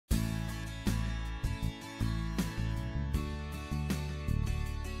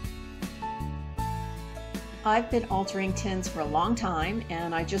I've been altering tins for a long time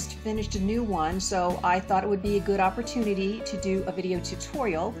and I just finished a new one, so I thought it would be a good opportunity to do a video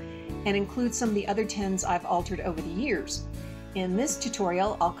tutorial and include some of the other tins I've altered over the years. In this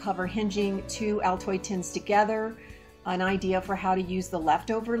tutorial, I'll cover hinging two Altoid tins together, an idea for how to use the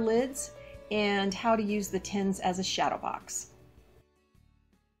leftover lids, and how to use the tins as a shadow box.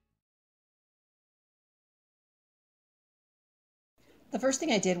 The first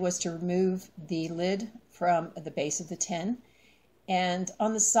thing I did was to remove the lid from the base of the tin, and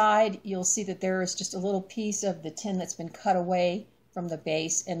on the side you'll see that there is just a little piece of the tin that's been cut away from the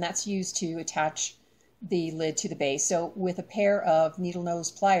base, and that's used to attach the lid to the base. So with a pair of needle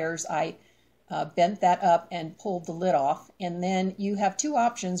nose pliers I bent that up and pulled the lid off, and then you have two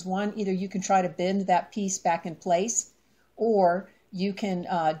options. One, either you can try to bend that piece back in place, or you can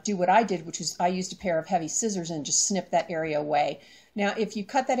do what I did, which is I used a pair of heavy scissors and just snip that area away. Now, if you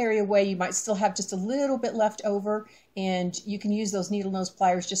cut that area away, you might still have just a little bit left over, and you can use those needle nose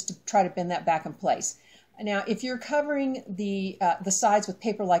pliers just to try to bend that back in place. Now, if you're covering the sides with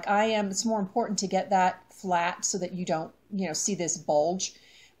paper like I am, it's more important to get that flat so that you don't, see this bulge.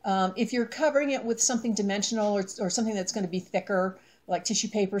 If you're covering it with something dimensional or something that's going to be thicker, like tissue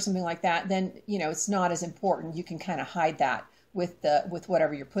paper, something like that, then it's not as important. You can kind of hide that with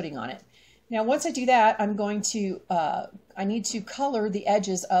whatever you're putting on it. Now, once I do that, I'm going to I need to color the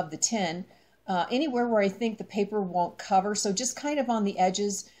edges of the tin anywhere where I think the paper won't cover. So just kind of on the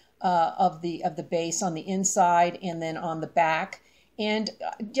edges of the base, on the inside, and then on the back. And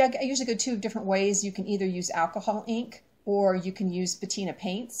I usually go two different ways. You can either use alcohol ink or you can use patina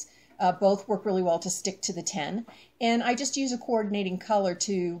paints. Both work really well to stick to the tin. And I just use a coordinating color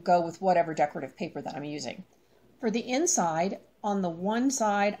to go with whatever decorative paper that I'm using. For the inside, on the one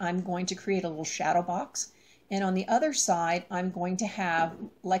side, I'm going to create a little shadow box. And on the other side, I'm going to have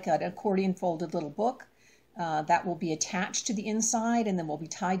like an accordion folded little book that will be attached to the inside and then will be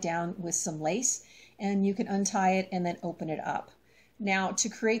tied down with some lace. And you can untie it and then open it up. Now, to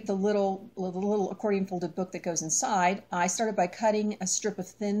create the little accordion folded book that goes inside, I started by cutting a strip of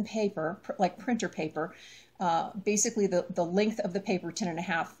thin paper, like printer paper, basically the length of the paper,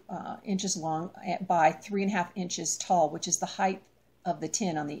 10.5 inches long by 3.5 inches tall, which is the height of the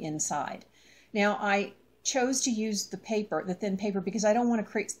tin on the inside. Now, I chose to use the thin paper, because I don't want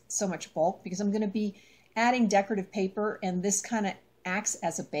to create so much bulk, because I'm going to be adding decorative paper, and this kind of acts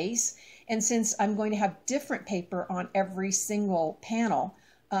as a base. And since I'm going to have different paper on every single panel,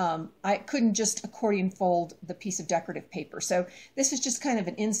 I couldn't just accordion fold the piece of decorative paper. So this is just kind of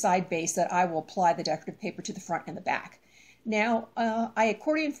an inside base that I will apply the decorative paper to the front and the back. Now, I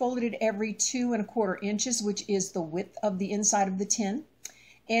accordion folded it every 2¼ inches, which is the width of the inside of the tin.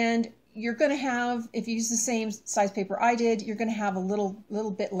 And you're going to have, if you use the same size paper I did, you're going to have a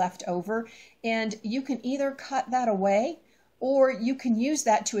little bit left over. And you can either cut that away, or you can use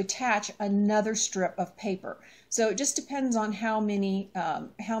that to attach another strip of paper. So it just depends on how many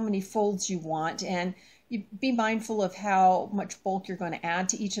folds you want, and you be mindful of how much bulk you're going to add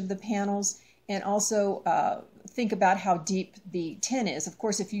to each of the panels, and also think about how deep the tin is. Of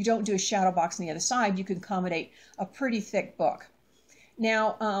course, if you don't do a shadow box on the other side, you can accommodate a pretty thick book.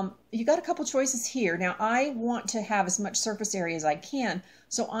 Now, you got a couple choices here. Now, I want to have as much surface area as I can,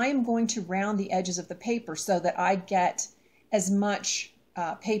 so I am going to round the edges of the paper so that I get as much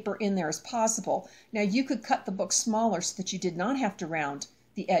paper in there as possible. Now, you could cut the book smaller so that you did not have to round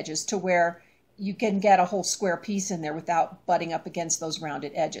the edges, to where you can get a whole square piece in there without butting up against those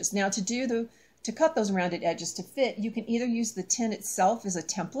rounded edges. Now, to cut those rounded edges to fit, you can either use the tin itself as a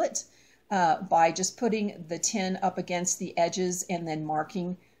template by just putting the tin up against the edges and then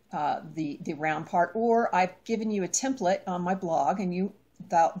marking the round part, or I've given you a template on my blog, and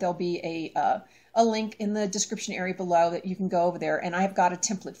there'll be a link in the description area below that you can go over there, and I've got a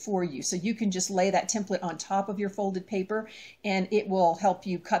template for you. So you can just lay that template on top of your folded paper, and it will help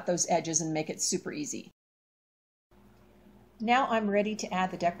you cut those edges and make it super easy. Now I'm ready to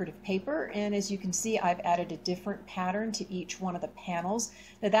add the decorative paper, and as you can see, I've added a different pattern to each one of the panels.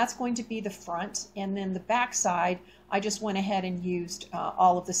 Now that's going to be the front, and then the back side, I just went ahead and used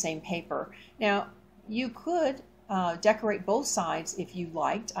all of the same paper. Now, you could decorate both sides if you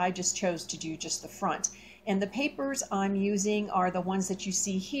liked. I just chose to do just the front. And the papers I'm using are the ones that you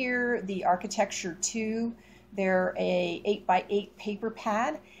see here, the Architecture 2. They're a 8x8 paper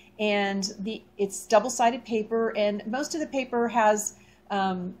pad, and it's double-sided paper, and most of the paper has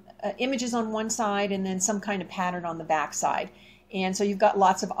images on one side and then some kind of pattern on the back side. And so you've got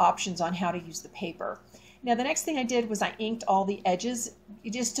lots of options on how to use the paper. Now, the next thing I did was I inked all the edges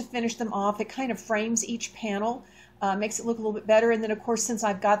just to finish them off. It kind of frames each panel, makes it look a little bit better. And then, of course, since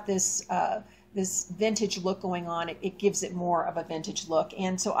I've got this this vintage look going on. It gives it more of a vintage look.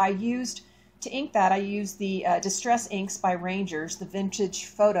 And so to ink that, I used the Distress Inks by Rangers, the Vintage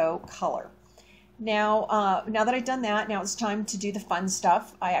Photo Color. Now that I've done that, now it's time to do the fun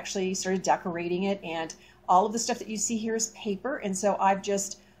stuff. I actually started decorating it, and all of the stuff that you see here is paper, and so I've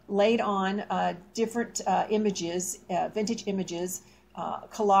just laid on different images, vintage images,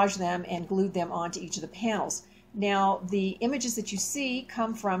 collaged them and glued them onto each of the panels. Now the images that you see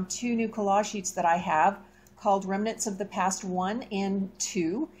come from 2 new collage sheets that I have called Remnants of the Past 1 and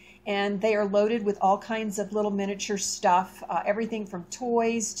 2, and they are loaded with all kinds of little miniature stuff, everything from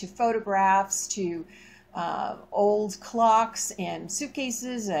toys to photographs to old clocks and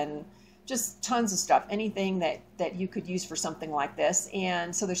suitcases and just tons of stuff, anything that you could use for something like this.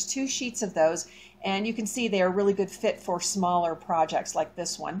 And so there's 2 sheets of those, and you can see they are a really good fit for smaller projects like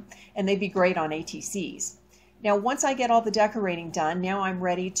this one, and they'd be great on ATCs. Now once I get all the decorating done, now I'm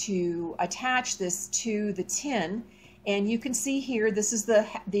ready to attach this to the tin, and you can see here this is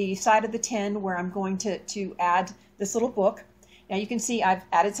the side of the tin where I'm going to add this little book. Now you can see I've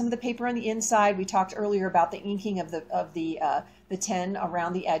added some of the paper on the inside. We talked earlier about the inking of the tin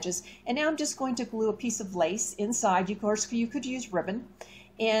around the edges, and now I'm just going to glue a piece of lace inside. Of course, you could use ribbon,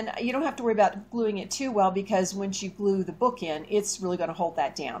 and you don't have to worry about gluing it too well, because once you glue the book in, it's really going to hold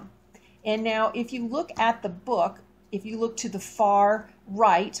that down. And now if you look at the book, if you look to the far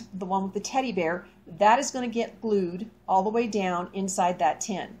right, the one with the teddy bear, that is going to get glued all the way down inside that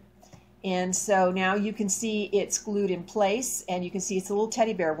tin. And so now you can see it's glued in place, and you can see it's a little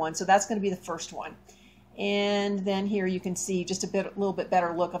teddy bear one, so that's going to be the first one. And then here you can see just a little bit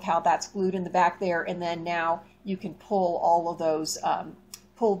better look of how that's glued in the back there, and then now you can pull all of those,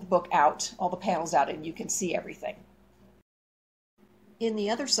 pull the book out, all the panels out, and you can see everything. In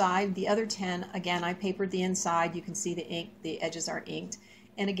the other side, the other 10, again, I papered the inside. You can see the ink, the edges are inked.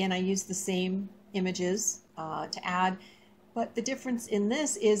 And again, I used the same images to add. But the difference in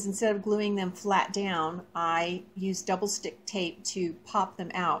this is instead of gluing them flat down, I used double stick tape to pop them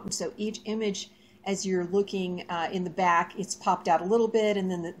out. And so each image, as you're looking in the back, it's popped out a little bit,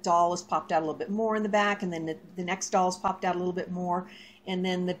 and then the doll is popped out a little bit more in the back, and then the next doll is popped out a little bit more, and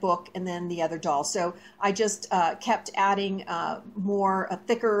then the book, and then the other doll. So I just kept adding more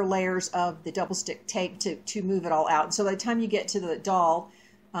thicker layers of the double stick tape to move it all out. And so by the time you get to the doll,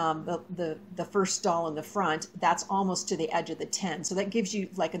 the first doll in the front, that's almost to the edge of the tin. So that gives you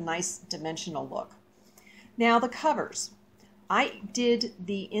like a nice dimensional look. Now the covers. I did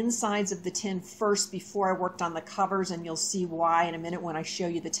the insides of the tin first before I worked on the covers, and you'll see why in a minute when I show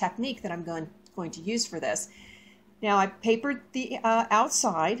you the technique that I'm going to use for this. Now I papered the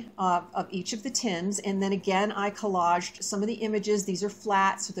outside of each of the tins, and then again I collaged some of the images. These are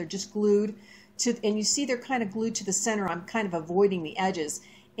flat, so they're just glued to, and you see they're kind of glued to the center. I'm kind of avoiding the edges.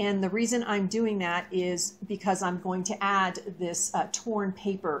 And the reason I'm doing that is because I'm going to add this torn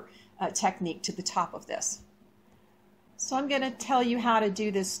paper technique to the top of this. So I'm going to tell you how to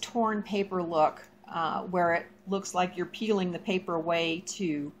do this torn paper look where it looks like you're peeling the paper away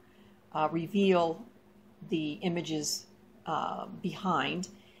to reveal the images behind.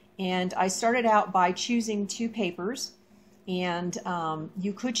 And I started out by choosing 2 papers, and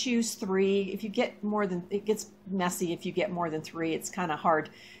you could choose 3. If you get more than, it gets messy if you get more than 3. It's kind of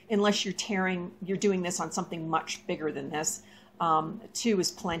hard unless you're doing this on something much bigger than this. 2 is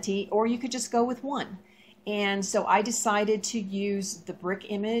plenty, or you could just go with 1. And so I decided to use the brick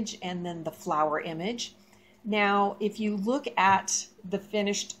image and then the flower image. Now, if you look at the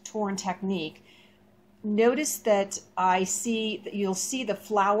finished torn technique, notice that you'll see the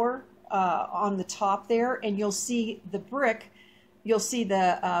flower on the top there, and you'll see the brick. You'll see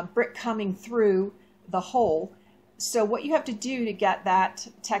the brick coming through the hole. So what you have to do to get that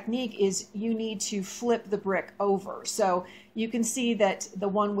technique is you need to flip the brick over. So you can see that the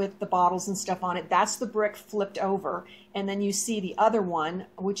one with the bottles and stuff on it, that's the brick flipped over. And then you see the other one,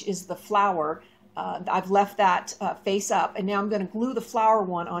 which is the flower. I've left that face up, and now I'm going to glue the flower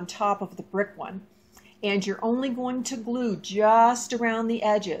one on top of the brick one. And you're only going to glue just around the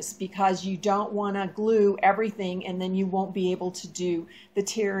edges, because you don't want to glue everything and then you won't be able to do the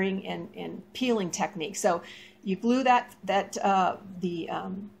tearing and peeling technique. So you glue the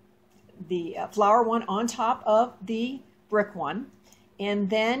flower one on top of the brick one, and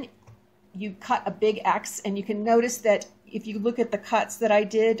then you cut a big X. And you can notice that if you look at the cuts that I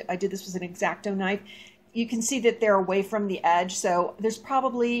did this with an X-Acto knife, you can see that they're away from the edge. So there's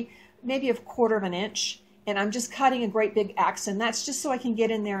probably maybe a 1/4 of an inch, and I'm just cutting a great big X, and that's just so I can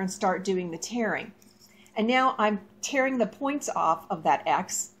get in there and start doing the tearing. And now I'm tearing the points off of that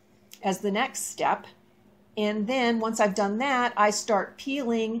X as the next step. And then once I've done that, I start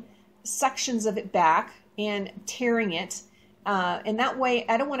peeling sections of it back and tearing it. And that way,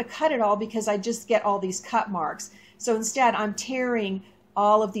 I don't want to cut it all because I just get all these cut marks. So instead, I'm tearing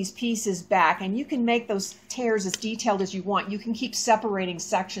all of these pieces back, and you can make those tears as detailed as you want. You can keep separating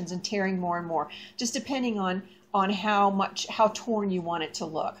sections and tearing more and more, just depending on how torn you want it to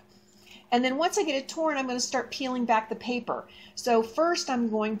look. And then once I get it torn, I'm going to start peeling back the paper. So first I'm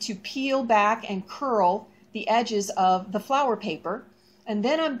going to peel back and curl the edges of the flower paper, and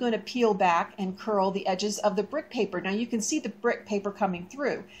then I'm going to peel back and curl the edges of the brick paper. Now you can see the brick paper coming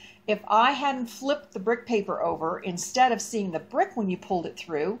through. If I hadn't flipped the brick paper over, instead of seeing the brick when you pulled it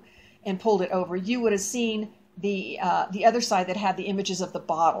through and pulled it over, you would have seen the other side that had the images of the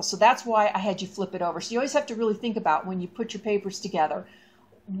bottle. So that's why I had you flip it over. So you always have to really think about, when you put your papers together,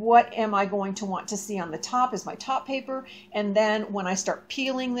 what am I going to want to see on the top as my top paper, and then when I start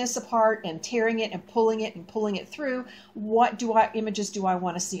peeling this apart and tearing it and pulling it through, what images do I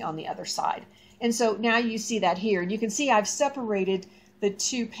want to see on the other side? And so now you see that here, and you can see I've separated the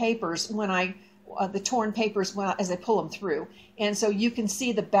two papers the torn papers as I pull them through. And so you can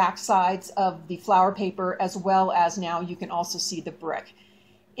see the back sides of the flower paper, as well as now you can also see the brick.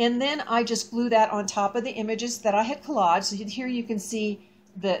 And then I just glue that on top of the images that I had collaged. So here you can see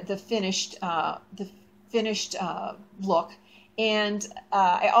the finished look. And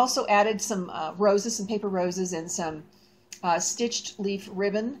I also added some roses, some paper roses, and some stitched leaf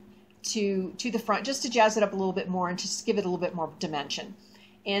ribbon to the front, just to jazz it up a little bit more and just give it a little bit more dimension.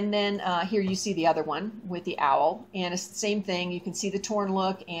 And then here you see the other one with the owl, and it's the same thing. You can see the torn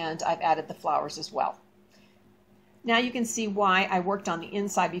look, and I've added the flowers as well. Now you can see why I worked on the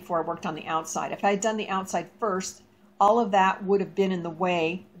inside before I worked on the outside. If I had done the outside first, all of that would have been in the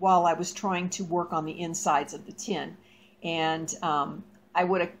way while I was trying to work on the insides of the tin. And I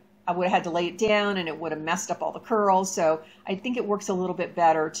would have had to lay it down, and it would have messed up all the curls. So I think it works a little bit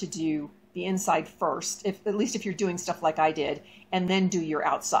better to do the inside first, at least if you're doing stuff like I did, and then do your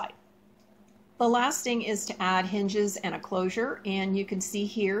outside. The last thing is to add hinges and a closure, and you can see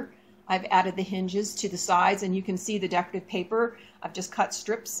here I've added the hinges to the sides, and you can see the decorative paper. I've just cut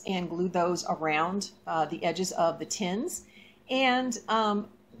strips and glued those around the edges of the tins, and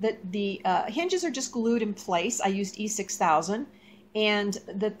the hinges are just glued in place. I used E6000. And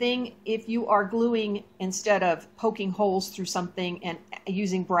the thing, if you are gluing instead of poking holes through something and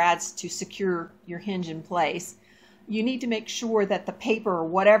using brads to secure your hinge in place, you need to make sure that the paper or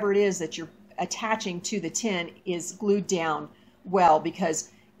whatever it is that you're attaching to the tin is glued down well, because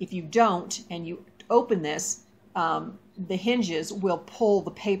if you don't and you open this, the hinges will pull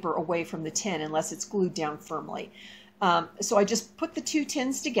the paper away from the tin unless it's glued down firmly. So I just put the two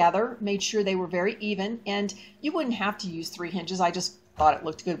tins together, made sure they were very even, and you wouldn't have to use 3 hinges. I just thought it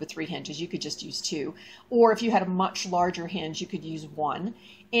looked good with 3 hinges. You could just use 2. Or if you had a much larger hinge, you could use 1.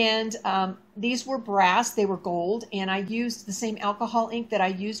 And these were brass, they were gold, and I used the same alcohol ink that I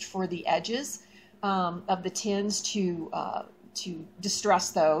used for the edges of the tins to distress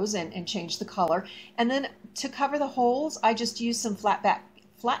those and change the color. And then to cover the holes, I just used some flat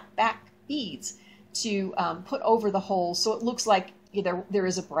back beads to put over the holes, so it looks like there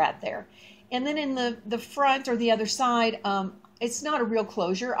is a brad there. And then in the front or the other side, it's not a real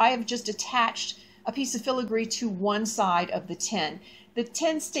closure. I have just attached a piece of filigree to one side of the tin. The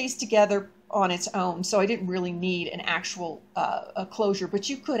tin stays together on its own, so I didn't really need an actual a closure, but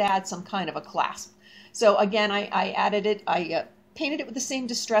you could add some kind of a clasp. So again, I added it, I painted it with the same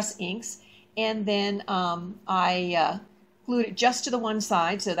distress inks, and then I glued it just to the one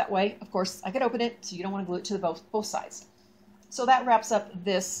side, so that way, of course, I could open it, so you don't want to glue it to both sides. So that wraps up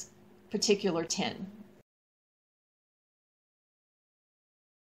this particular tin.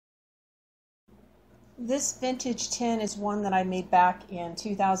 This vintage tin is one that I made back in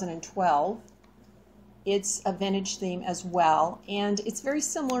 2012. It's a vintage theme as well, and it's very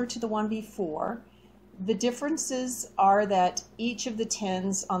similar to the one before. The differences are that each of the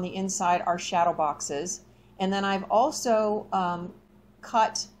tins on the inside are shadow boxes, and then I've also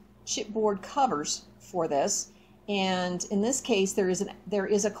cut chipboard covers for this, and in this case there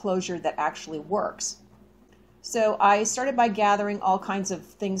is a closure that actually works. So I started by gathering all kinds of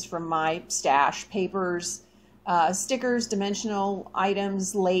things from my stash: papers, stickers, dimensional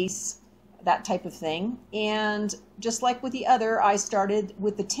items, lace, that type of thing. And just like with the other, I started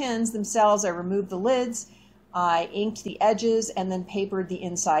with the tins themselves. I removed the lids, I inked the edges, and then papered the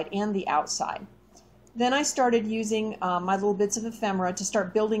inside and the outside. Then I started using my little bits of ephemera to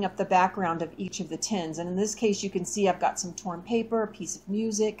start building up the background of each of the tins. And in this case, you can see I've got some torn paper, a piece of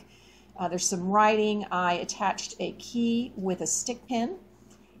music, there's some writing. I attached a key with a stick pin.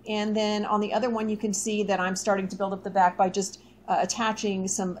 And then on the other one, you can see that I'm starting to build up the back by just attaching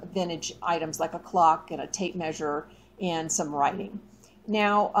some vintage items like a clock and a tape measure and some writing.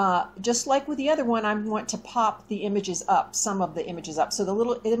 Now, just like with the other one, I want to pop the images up, some of the images up. So the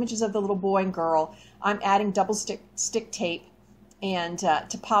little images of the little boy and girl, I'm adding double stick tape and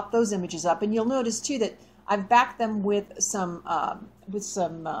to pop those images up. And you'll notice too that I've backed them with some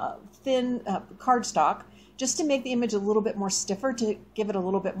thin cardstock just to make the image a little bit more stiffer, to give it a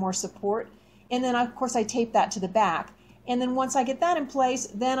little bit more support. And then of course I tape that to the back. And then once I get that in place,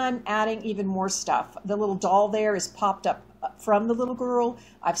 then I'm adding even more stuff. The little doll there is popped up from the little girl.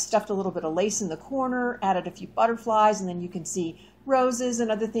 I've stuffed a little bit of lace in the corner, added a few butterflies, and then you can see roses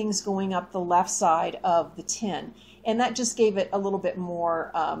and other things going up the left side of the tin. And that just gave it a little bit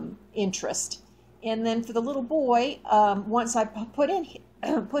more interest. And then for the little boy, once I put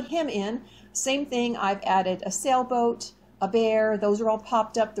him in, same thing, I've added a sailboat, a bear, those are all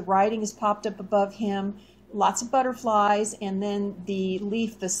popped up. The writing is popped up above him, lots of butterflies, and then the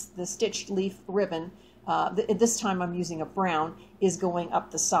leaf, the stitched leaf ribbon, this time I'm using a brown, is going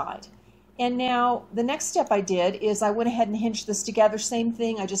up the side. And now the next step I did is I went ahead and hinged this together. Same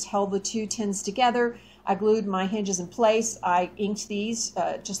thing, I just held the two tins together. I glued my hinges in place. I inked these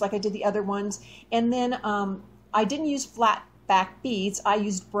just like I did the other ones. And then I didn't use flat back beads. I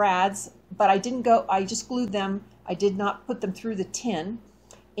used brads, but I just glued them. I did not put them through the tin.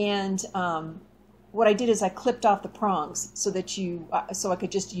 And what I did is I clipped off the prongs so that so I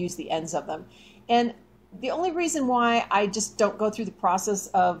could just use the ends of them. And the only reason why I just don't go through the process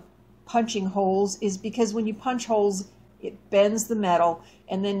of punching holes is because when you punch holes, it bends the metal,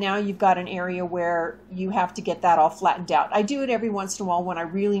 and then now you've got an area where you have to get that all flattened out. I do it every once in a while when I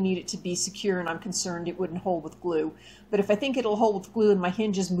really need it to be secure and I'm concerned it wouldn't hold with glue. But if I think it'll hold with glue and my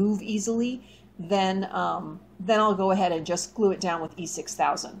hinges move easily, then I'll go ahead and just glue it down with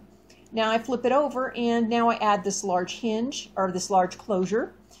E6000. Now I flip it over, and now I add this large hinge, or this large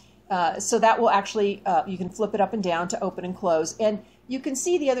closure. So that will actually, you can flip it up and down to open and close. And you can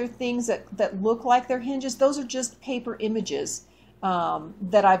see the other things that look like they're hinges. Those are just paper images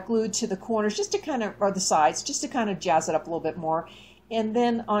that I've glued to the corners just to kind of, or the sides, just to kind of jazz it up a little bit more. And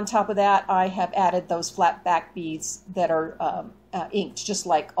then on top of that, I have added those flat back beads that are inked, just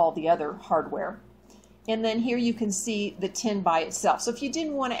like all the other hardware. And then here you can see the tin by itself. So if you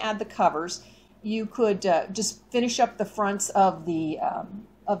didn't want to add the covers, you could just finish up the fronts of the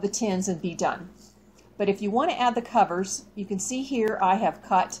tins and be done. But if you want to add the covers, you can see here I have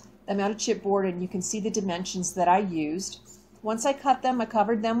cut them out of chipboard, and you can see the dimensions that I used. Once I cut them, I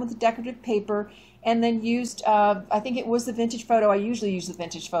covered them with decorative paper, and then used, I think it was the vintage photo. I usually use the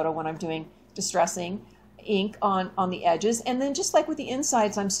vintage photo when I'm doing distressing ink on the edges. And then just like with the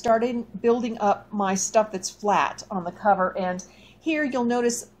insides, I'm starting building up my stuff that's flat on the cover. And here you'll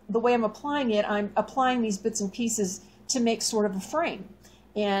notice the way I'm applying it, I'm applying these bits and pieces to make sort of a frame.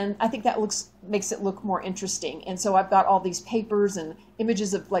 And I think that makes it look more interesting. And so I've got all these papers and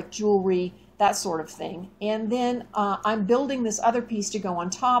images of like jewelry, that sort of thing. And then I'm building this other piece to go on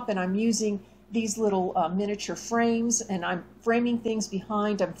top, and I'm using these little miniature frames, and I'm framing things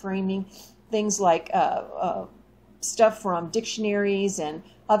behind. I'm framing things like stuff from dictionaries and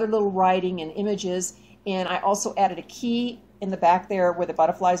other little writing and images. And I also added a key in the back there where the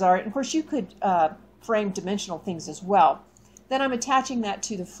butterflies are. And of course you could frame dimensional things as well. Then I'm attaching that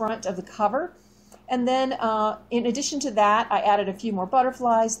to the front of the cover. And then in addition to that, I added a few more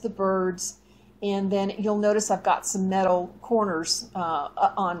butterflies, the birds, and then you'll notice I've got some metal corners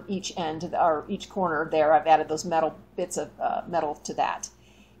on each end, or each corner there. I've added those metal bits of metal to that.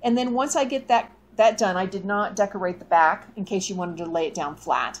 And then once I get that done, I did not decorate the back in case you wanted to lay it down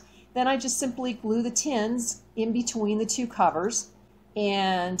flat. Then I just simply glue the tins in between the two covers.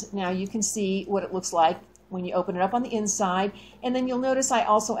 And now you can see what it looks like when you open it up on the inside. And then you'll notice I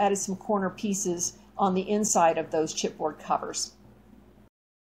also added some corner pieces on the inside of those chipboard covers.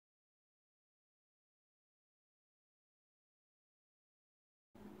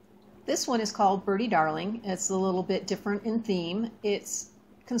 This one is called Birdie Darling. It's a little bit different in theme. It's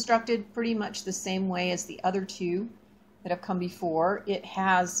constructed pretty much the same way as the other two that have come before. It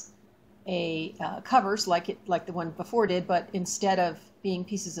has a covers like the one before did, but instead of being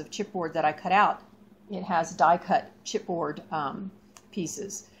pieces of chipboard that I cut out, it has die-cut chipboard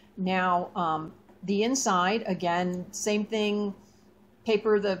pieces. Now, the inside, again, same thing,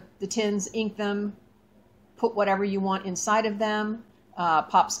 paper the tins, ink them, put whatever you want inside of them,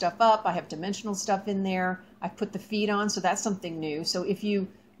 pop stuff up. I have dimensional stuff in there. I've put the feet on, so that's something new. So if you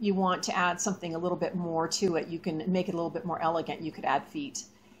want to add something a little bit more to it, you can make it a little bit more elegant. You could add feet.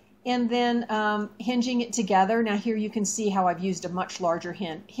 And then hinging it together. Now here you can see how I've used a much larger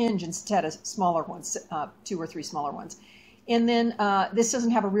hinge instead of smaller ones, 2 or 3 smaller ones. And then this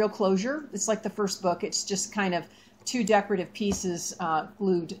doesn't have a real closure. It's like the first book. It's just kind of two decorative pieces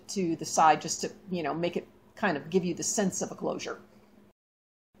glued to the side just to, make it kind of give you the sense of a closure.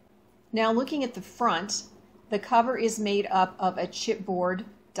 Now looking at the front, the cover is made up of a chipboard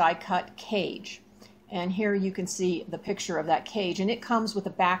die-cut cage. And here you can see the picture of that cage, and it comes with a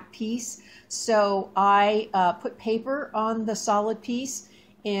back piece. So I put paper on the solid piece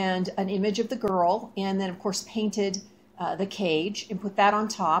and an image of the girl, and then of course painted the cage and put that on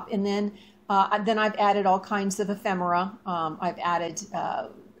top. And then I've added all kinds of ephemera. I've added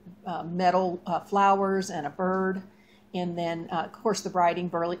metal flowers and a bird, and then of course the writing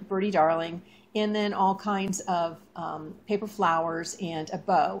Birdie Darling, and then all kinds of paper flowers and a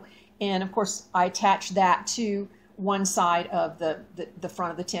bow. And of course I attach that to one side of the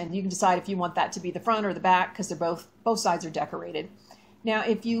front of the tin. You can decide if you want that to be the front or the back, because they're both sides are decorated. Now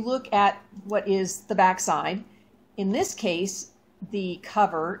if you look at what is the back side, in this case the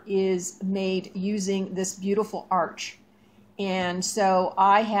cover is made using this beautiful arch. And so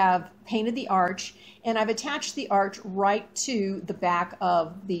I have painted the arch, and I've attached the arch right to the back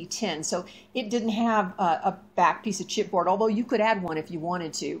of the tin. So it didn't have a back piece of chipboard, although you could add one if you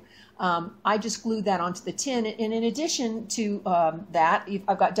wanted to. I just glued that onto the tin, and in addition to that,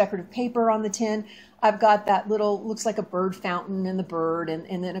 I've got decorative paper on the tin. I've got that little, looks like a bird fountain and the bird,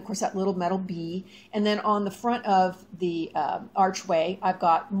 and then of course that little metal bee. And then on the front of the archway, I've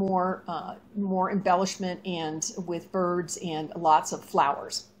got more embellishment and with birds and lots of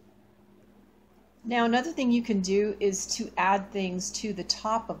flowers. Now another thing you can do is to add things to the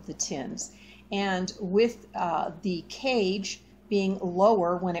top of the tins. And with the cage being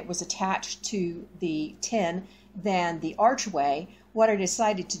lower when it was attached to the tin than the archway, what I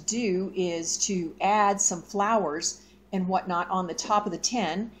decided to do is to add some flowers and whatnot on the top of the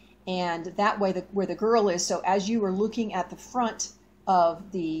tin, and that way where the girl is, so as you are looking at the front of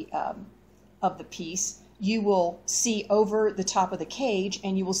the piece, you will see over the top of the cage,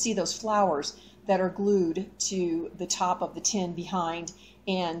 and you will see those flowers that are glued to the top of the tin behind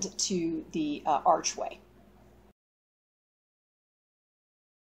and to the archway.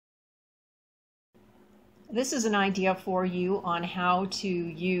 This is an idea for you on how to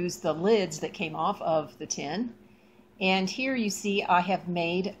use the lids that came off of the tin. And here you see I have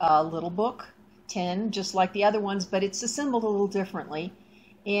made a little book tin just like the other ones, but it's assembled a little differently.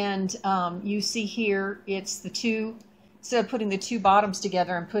 And you see here it's the two, instead of putting the two bottoms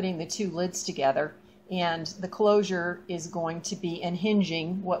together, I'm putting the two lids together. And the closure is going to be, and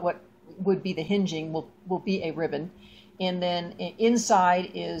hinging, what would be the hinging will be a ribbon. And then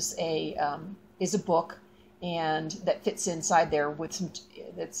inside is a book, and that fits inside there with some,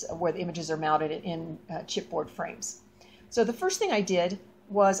 that's where the images are mounted in chipboard frames. So the first thing I did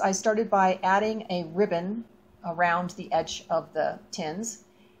was I started by adding a ribbon around the edge of the tins,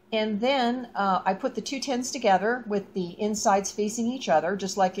 and then I put the two tins together with the insides facing each other,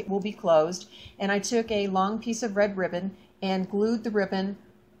 just like it will be closed, and I took a long piece of red ribbon and glued the ribbon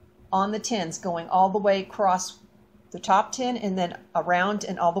on the tins, going all the way across the top tin and then around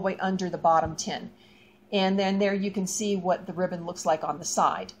and all the way under the bottom tin. And then there you can see what the ribbon looks like on the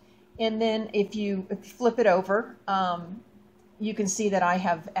side. And then if you flip it over, you can see that I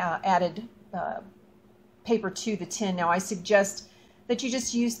have added paper to the tin. Now I suggest that you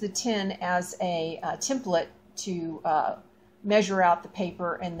just use the tin as a template to measure out the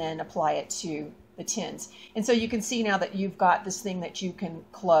paper and then apply it to the tins. And so you can see now that you've got this thing that you can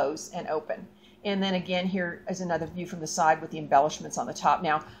close and open. And then again, here is another view from the side with the embellishments on the top.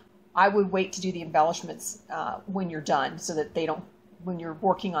 Now, I would wait to do the embellishments when you're done, so that they don't, when you're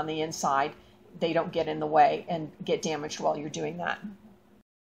working on the inside, they don't get in the way and get damaged while you're doing that.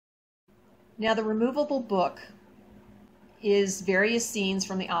 Now the removable book is various scenes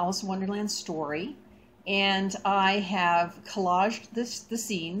from the Alice in Wonderland story, and I have collaged the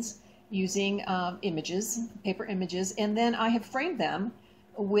scenes using images, paper images, and then I have framed them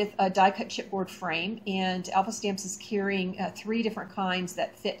with a die-cut chipboard frame, and Alpha Stamps is carrying 3 different kinds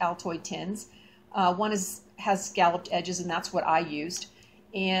that fit Altoid tins. One has scalloped edges, and that's what I used.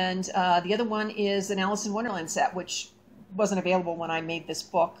 And the other one is an Alice in Wonderland set, which wasn't available when I made this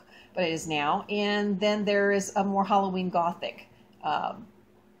book, but it is now. And then there is a more Halloween Gothic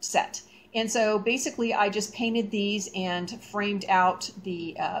set. And so basically I just painted these and framed out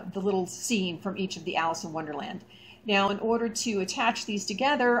the little scene from each of the Alice in Wonderland. Now, in order to attach these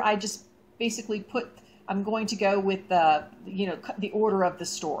together, I just basically I'm going to go with the order of the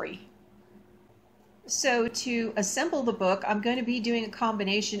story. So to assemble the book, I'm going to be doing a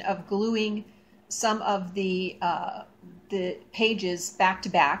combination of gluing some of the pages back to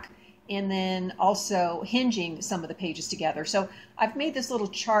back, and then also hinging some of the pages together. So I've made this little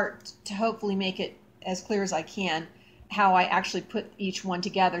chart to hopefully make it as clear as I can how I actually put each one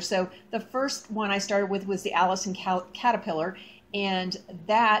together. So the first one I started with was the Alice and Caterpillar, and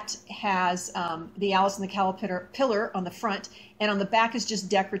that has the Alice and the Caterpillar on the front, and on the back is just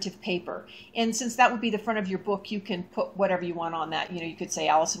decorative paper. And since that would be the front of your book, you can put whatever you want on that. You know, you could say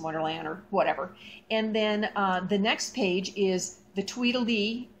Alice in Wonderland or whatever. And then the next page is the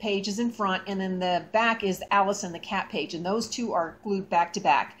Tweedledee page is in front, and then the back is the Alice and the Cat page, and those two are glued back to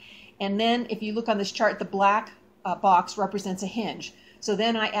back. And then if you look on this chart, the black box represents a hinge. So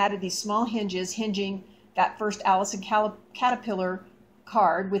then I added these small hinges hinging that first Alice and Caterpillar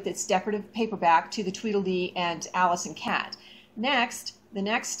card with its decorative paperback to the Tweedledee and Alice and Cat. Next, the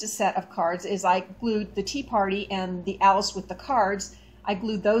next set of cards is I glued the Tea Party and the Alice with the cards. I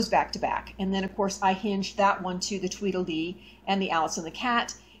glued those back to back. And then, of course, I hinged that one to the Tweedledee and the Alice and the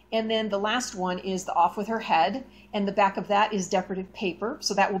Cat. And then the last one is the Off with Her Head, and the back of that is decorative paper,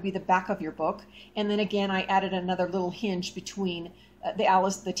 so that will be the back of your book. And then again, I added another little hinge between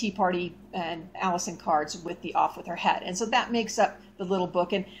the Tea Party and Allison cards with the Off with Her Head. And so that makes up the little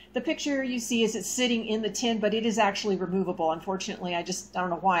book. And the picture you see is it's sitting in the tin, but it is actually removable. Unfortunately, I don't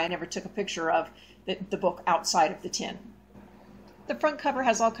know why I never took a picture of the book outside of the tin. The front cover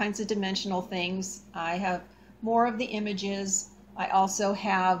has all kinds of dimensional things. I have more of the images. I also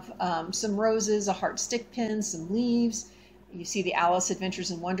have some roses, a heart stick pin, some leaves. You see the Alice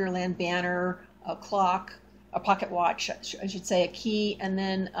Adventures in Wonderland banner, a clock, a pocket watch, I should say, a key, and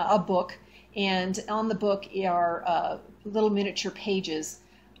then a book. And on the book are little miniature pages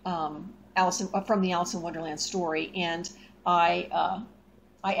from the Alice in Wonderland story. And I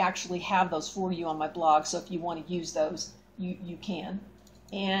actually have those for you on my blog, so if you want to use those, you can.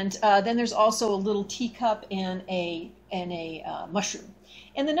 And then there's also a little teacup and a mushroom.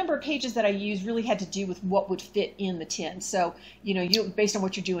 And the number of pages that I used really had to do with what would fit in the tin. So, you know, based on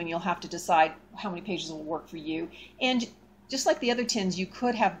what you're doing, you'll have to decide how many pages will work for you. And just like the other tins, you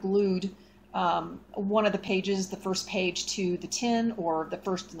could have glued one of the pages, the first page to the tin, or the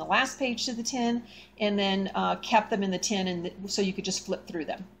first and the last page to the tin, and then kept them in the tin, and so you could just flip through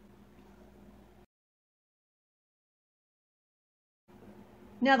them.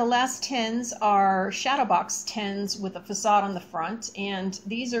 Now the last tins are shadow box tins with a facade on the front, and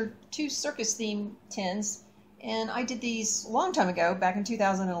these are two circus theme tins, and I did these a long time ago, back in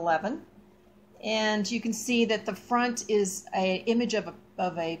 2011. And you can see that the front is an image of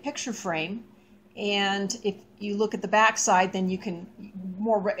a picture frame, and if you look at the back side, then you can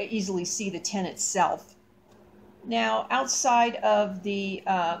more easily see the tin itself. Now outside of the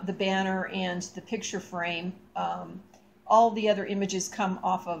banner and the picture frame, all the other images come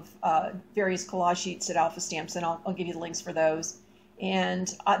off of various collage sheets at Alpha Stamps, and I'll give you the links for those.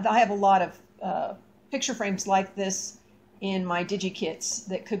 And I have a lot of picture frames like this in my DigiKits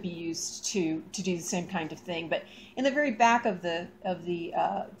that could be used to do the same kind of thing. But in the very back of the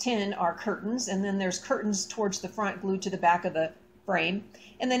tin are curtains, and then there's curtains towards the front glued to the back of the frame.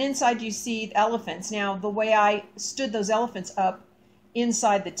 And then inside you see elephants. Now the way I stood those elephants up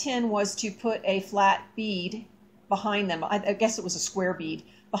inside the tin was to put a flat bead behind them. I guess it was a square bead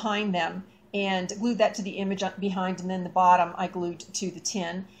behind them, and glued that to the image behind, and then the bottom I glued to the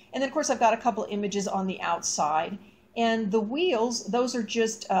tin. And then of course I've got a couple images on the outside. And the wheels, those are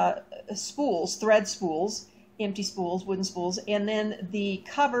just spools, thread spools, empty spools, wooden spools. And then the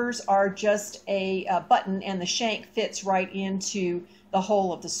covers are just a button, and the shank fits right into the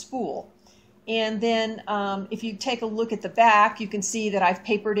hole of the spool. And then if you take a look at the back, you can see that I've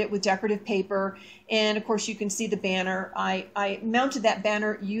papered it with decorative paper. And of course you can see the banner. I mounted that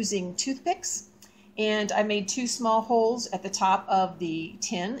banner using toothpicks, and I made two small holes at the top of the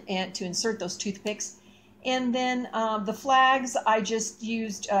tin and to insert those toothpicks. And then the flags, I just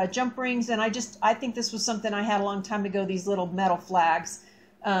used jump rings, and I think this was something I had a long time ago, these little metal flags.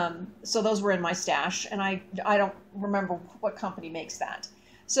 So those were in my stash, and I don't remember what company makes that.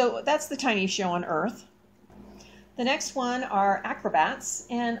 So that's the tiniest show on earth. The next one are acrobats,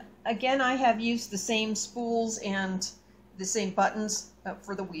 and again I have used the same spools and the same buttons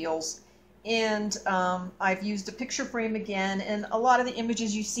for the wheels. And I've used a picture frame again, and a lot of the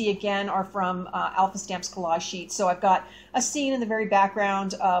images you see again are from Alpha Stamps collage sheets. So I've got a scene in the very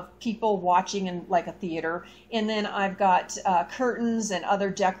background of people watching in like a theater, and then I've got curtains and other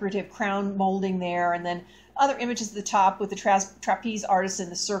decorative crown molding there, and then other images at the top with the trapeze artist in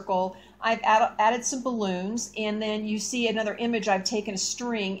the circle. I've added some balloons, and then you see another image. I've taken a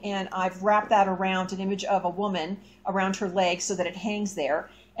string and I've wrapped that around an image of a woman around her leg so that it hangs there.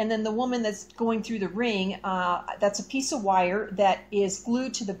 And then the woman that's going through the ring, that's a piece of wire that is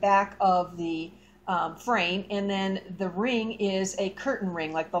glued to the back of the frame, and then the ring is a curtain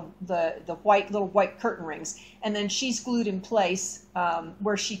ring, like the little white curtain rings, and then she's glued in place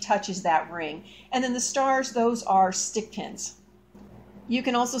where she touches that ring. And then the stars, those are stick pins. You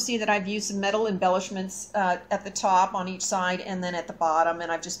can also see that I've used some metal embellishments at the top on each side and then at the bottom,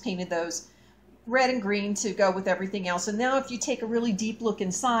 and I've just painted those red and green to go with everything else. And now if you take a really deep look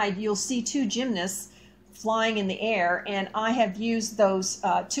inside, you'll see two gymnasts flying in the air, and I have used those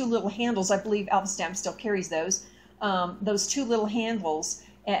two little handles. I believe Alpha Stamp still carries those two little handles,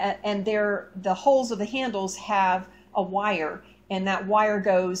 and the holes of the handles have a wire, and that wire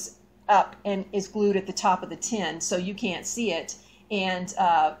goes up and is glued at the top of the tin, so you can't see it, and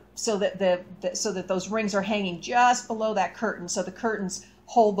so that those rings are hanging just below that curtain, so the curtains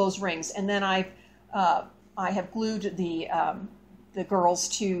hold those rings. And then I have glued the girls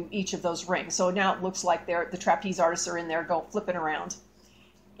to each of those rings. So now it looks like the trapeze artists are in there flipping around.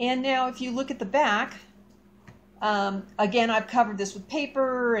 And now if you look at the back, again, I've covered this with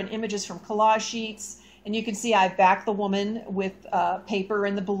paper and images from collage sheets. And you can see I've backed the woman with paper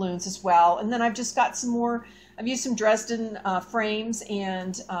and the balloons as well. And then I've just got some more, I've used some Dresden frames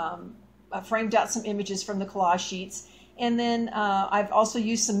and framed out some images from the collage sheets. And then I've also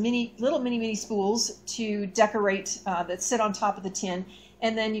used some little mini spools to decorate that sit on top of the tin.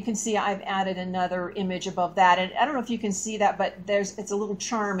 And then you can see I've added another image above that. And I don't know if you can see that, but it's a little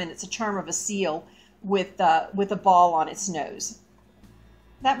charm, and it's a charm of a seal with a ball on its nose.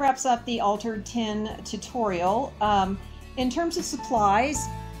 That wraps up the altered tin tutorial. In terms of supplies,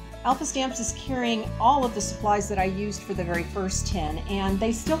 Alpha Stamps is carrying all of the supplies that I used for the very first tin, and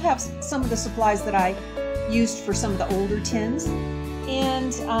they still have some of the supplies that I used for some of the older tins.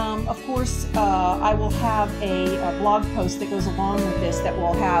 And of course I will have a blog post that goes along with this that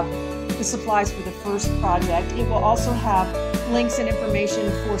will have the supplies for the first project. It will also have links and information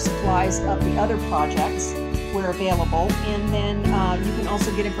for supplies of the other projects where available, and then you can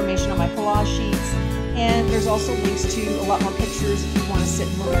also get information on my collage sheets, and there's also links to a lot more pictures if you want to sit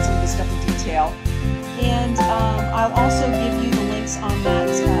and look at some of the stuff in detail. And I'll also give you the links on that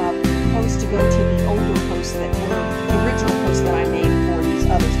post to go to the older posts the original posts that I made for these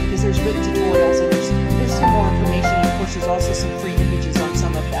others, because there's written tutorials and there's some more information, and of course there's also some free images on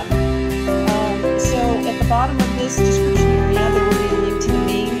some of them. So at the bottom of this description area there will be a link to the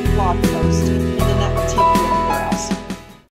main blog post.